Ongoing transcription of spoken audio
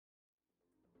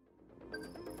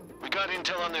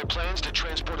intel on their plans to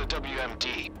transport a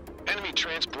WMD. Enemy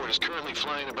transport is currently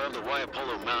flying above the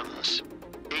Waiapolo Mountains.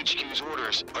 HQ's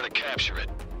orders are to capture it.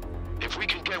 If we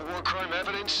can get war crime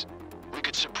evidence, we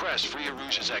could suppress Free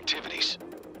Rouge's activities.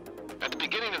 At the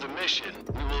beginning of the mission,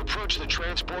 we will approach the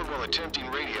transport while attempting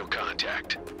radio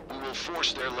contact. We will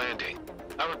force their landing.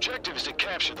 Our objective is to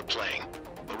capture the plane,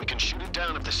 but we can shoot it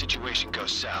down if the situation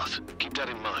goes south. Keep that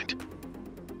in mind.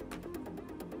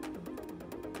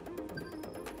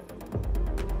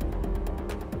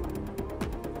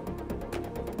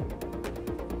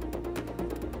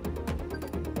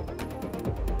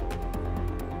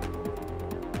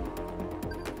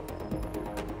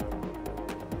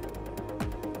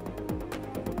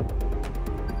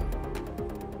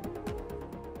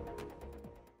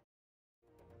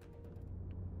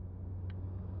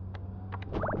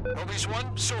 Mobius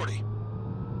 1, sortie.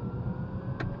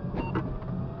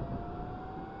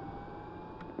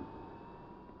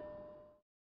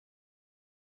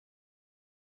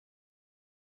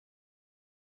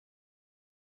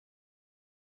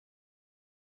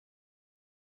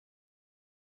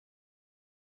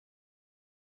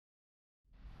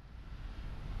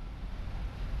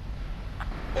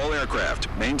 All aircraft,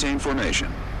 maintain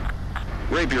formation.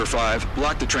 Rapier 5,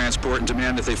 block the transport and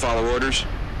demand that they follow orders.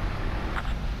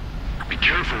 Be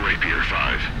careful, Rapier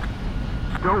 5.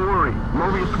 Don't worry,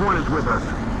 Mobius 1 is with us.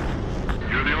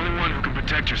 You're the only one who can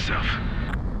protect yourself.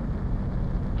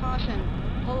 Caution.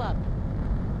 Pull up.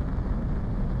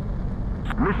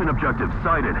 Mission objective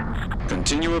sighted.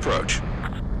 Continue approach.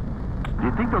 Do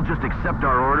you think they'll just accept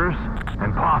our orders?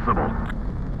 Impossible.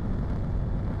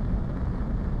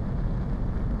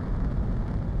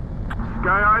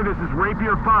 Sky Eye, this is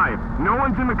Rapier 5. No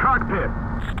one's in the cockpit.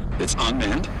 It's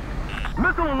unmanned?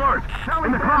 Missile alert!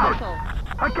 In the cloud!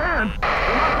 I can't!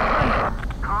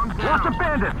 Calm down. Lost a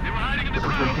bandit! It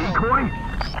was a decoy?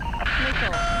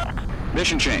 Missile.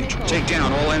 Mission change. Take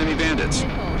down all enemy bandits.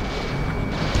 Missile.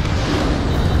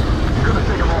 You're gonna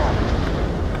take them all.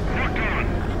 Locked on.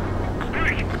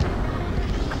 Break!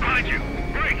 Behind you!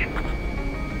 Break!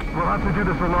 We'll have to do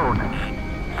this alone.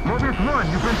 Mobius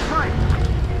 1, you've been sniped!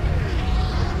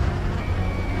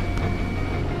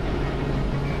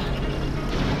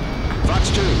 Fox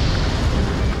 2.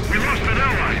 We lost an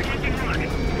ally!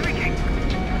 Breaking!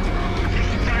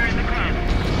 Fire in the cloud!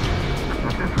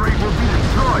 At this rate, we'll be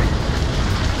destroyed!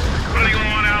 Running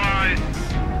on, allies!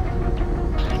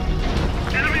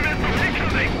 Enemy missile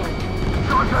incoming!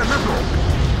 Suicide missile!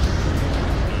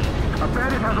 A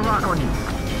bandit has a lock on you.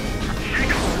 Shake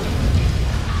 'em!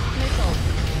 Missile.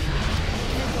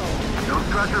 Missile. Don't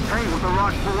stress your pain with the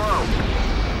rocks below.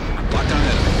 Locked on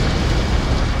enemy.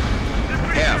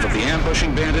 Half of the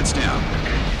ambushing bandits down.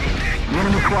 The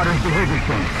enemy squadron's behavior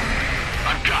changed.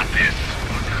 I've got this!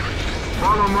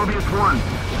 Follow Mobius 1.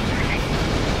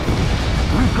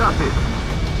 We've got this.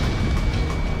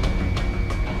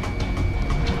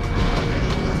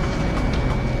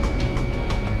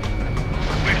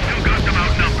 We've still got them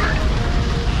outnumbered!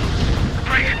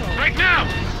 Break! Break now!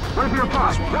 Rapier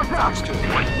 5, watch out! Fox 2.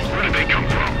 What? Where did they come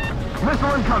from?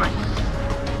 Missile incoming!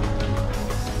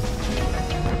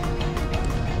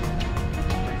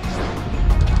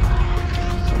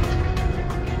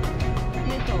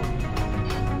 Missile.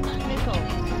 Missile.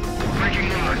 Breaking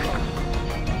mark.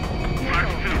 Mark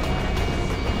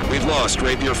 2. We've lost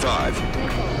Rapier 5.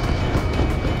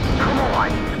 Come on!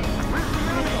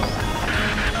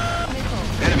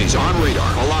 Missile. Enemies on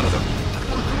radar, a lot of them.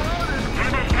 One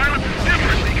of those pilots is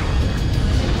different!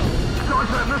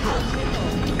 Suicide missile!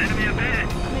 Enemy ahead!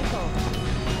 Missile.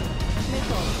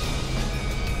 Missile.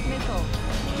 Missile.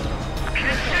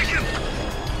 Can't take him!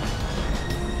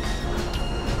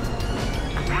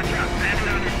 Watch out, bandit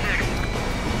on your 6.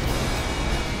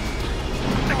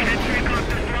 I can't take off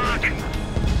this lock!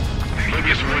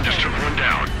 Mobius 1 just took one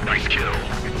down. Nice kill.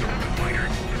 Fighter.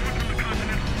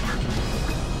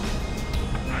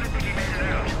 I don't think he made it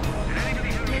out.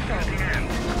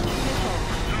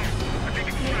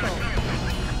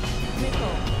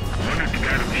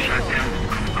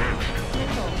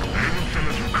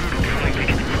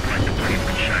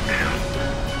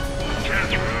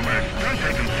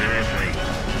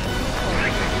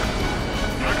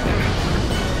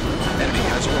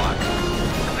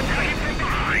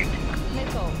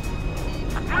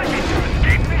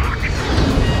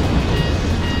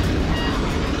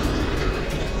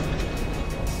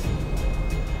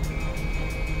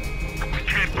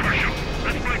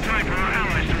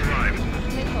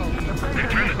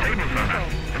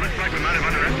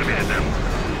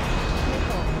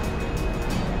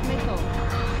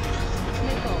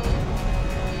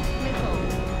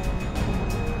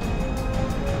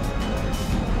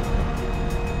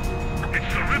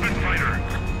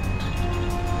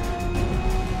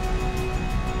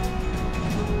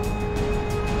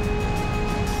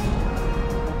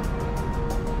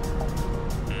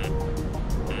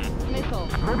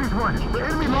 Mobius 1, the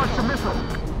enemy launched a missile.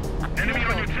 Enemy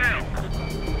on your tail.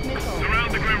 Missile.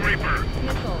 Surround the Grim Reaper.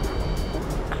 Missile.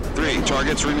 3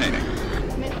 targets remaining.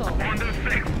 Missile. On to the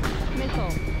 6.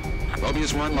 Missile.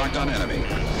 Mobius 1 locked on enemy.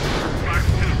 Fox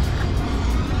 2.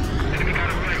 Enemy got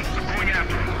away. I'm going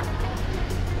after him.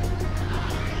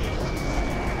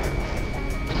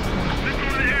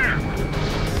 Missile in the air.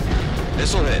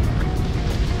 Missile hit.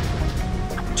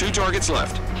 2 targets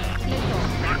left. Missile.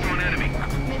 Locked on enemy.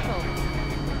 Missile. Missile.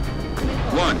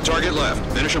 1 target left.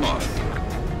 Finish him off.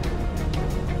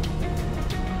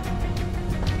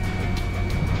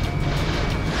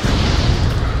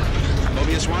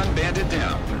 Mobius 1, Bandit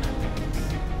down.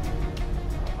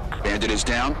 Bandit is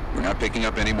down. We're not picking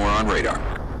up any more on radar.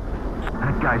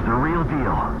 That guy's the real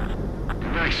deal.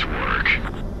 Nice work.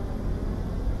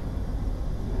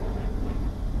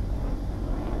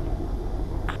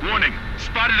 Warning.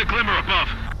 Spotted a glimmer above.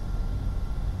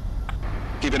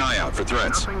 Keep an eye out for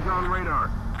threats. Nothing's on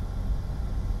radar.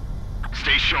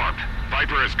 Stay sharp.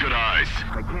 Viper has good eyes.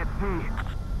 I can't see.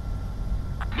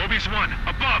 Mobius 1,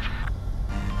 above!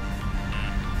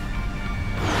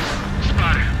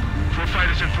 Spotted. 4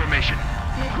 fighters in formation.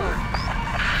 Missile.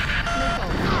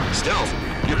 Missile. Stealth,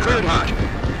 you're cleared hot.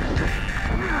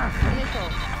 Missile.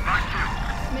 Fox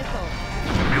Missile.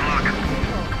 2. Good luck.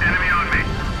 Missile. Enemy on me.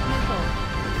 Missile.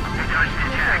 Touch the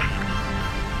attack.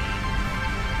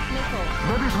 Missile.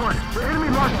 Mobius 1, the enemy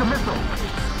launched a missile.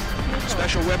 Missile.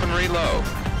 Special weaponry low.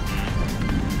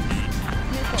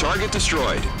 Missile. Target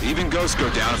destroyed. Even ghosts go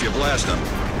down if you blast them.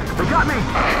 They got me!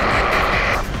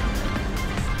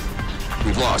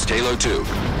 We've lost Halo 2.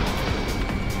 Missile.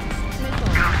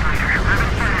 Ribbon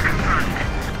fighter confirmed.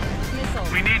 Missile.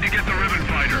 We need to get the ribbon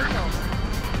fighter. Missile.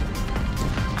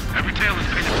 Every tail is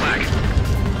painted black.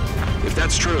 If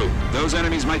that's true, those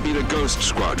enemies might be the Ghost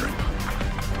Squadron.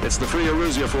 It's the Free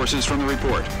Erusea forces from the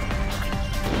report.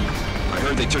 I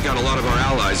heard they took out a lot of our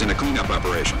allies in a cleanup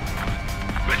operation.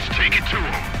 Let's take it to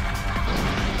them.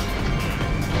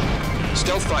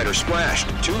 Stealth fighter splashed.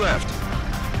 2 left.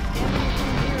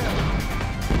 Ammunition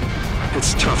 0.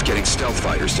 It's tough getting stealth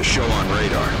fighters to show on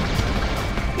radar.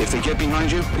 If they get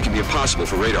behind you, it can be impossible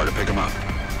for radar to pick them up.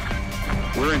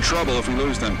 We're in trouble if we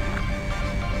lose them.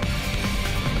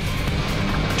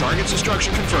 Target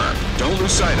destruction confirmed. Don't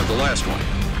lose sight of the last one.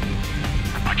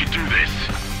 I can do this.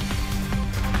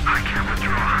 I can't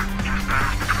withdraw. Just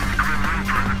battles between the Grim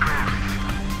Reaper and the Ghosts.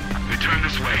 They turn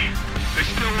this way. They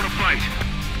still want to fight.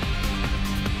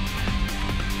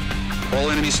 All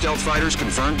enemy stealth fighters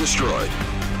confirmed destroyed.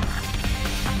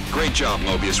 Great job,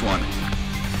 Mobius 1.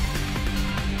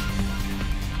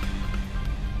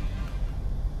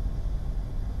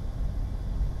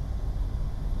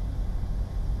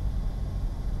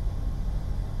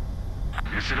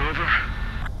 Is it over?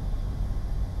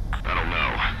 I don't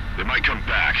know. They might come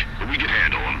back, but we can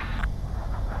handle them.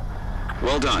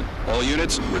 Well done. All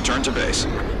units, return to base.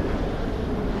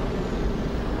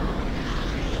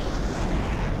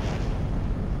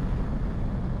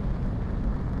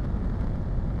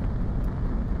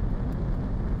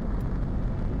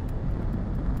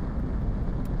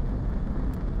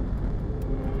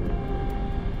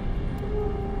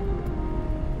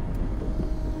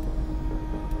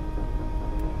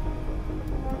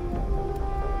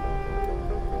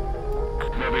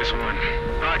 Mobius 1,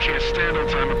 I can't stand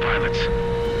old-timer pilots.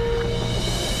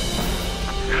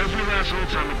 Every last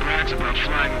old-timer brags about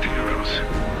flying with heroes.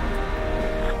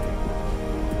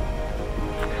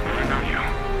 Well, I know you.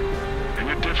 And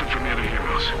you're different from the other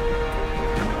heroes.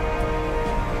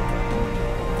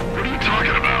 What are you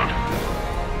talking about?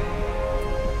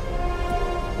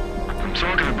 I'm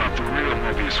talking about the real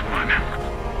Mobius 1.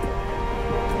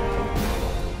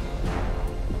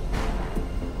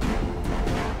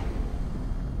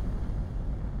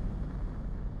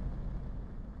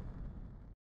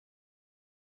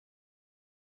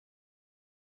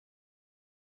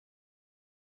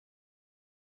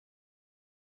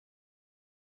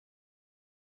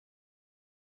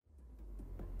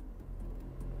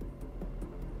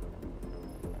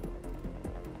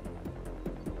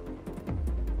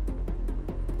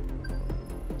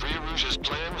 Erusea's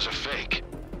plan was a fake.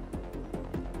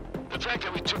 The fact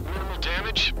that we took minimal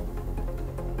damage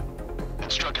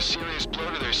and struck a serious blow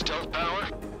to their stealth power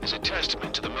is a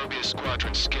testament to the Mobius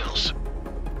Squadron's skills.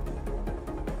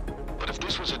 But if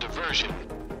this was a diversion,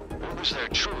 what was their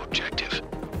true objective?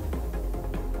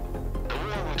 The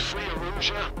war with Free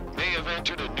Erusea may have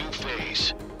entered a new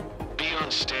phase. Be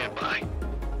on standby.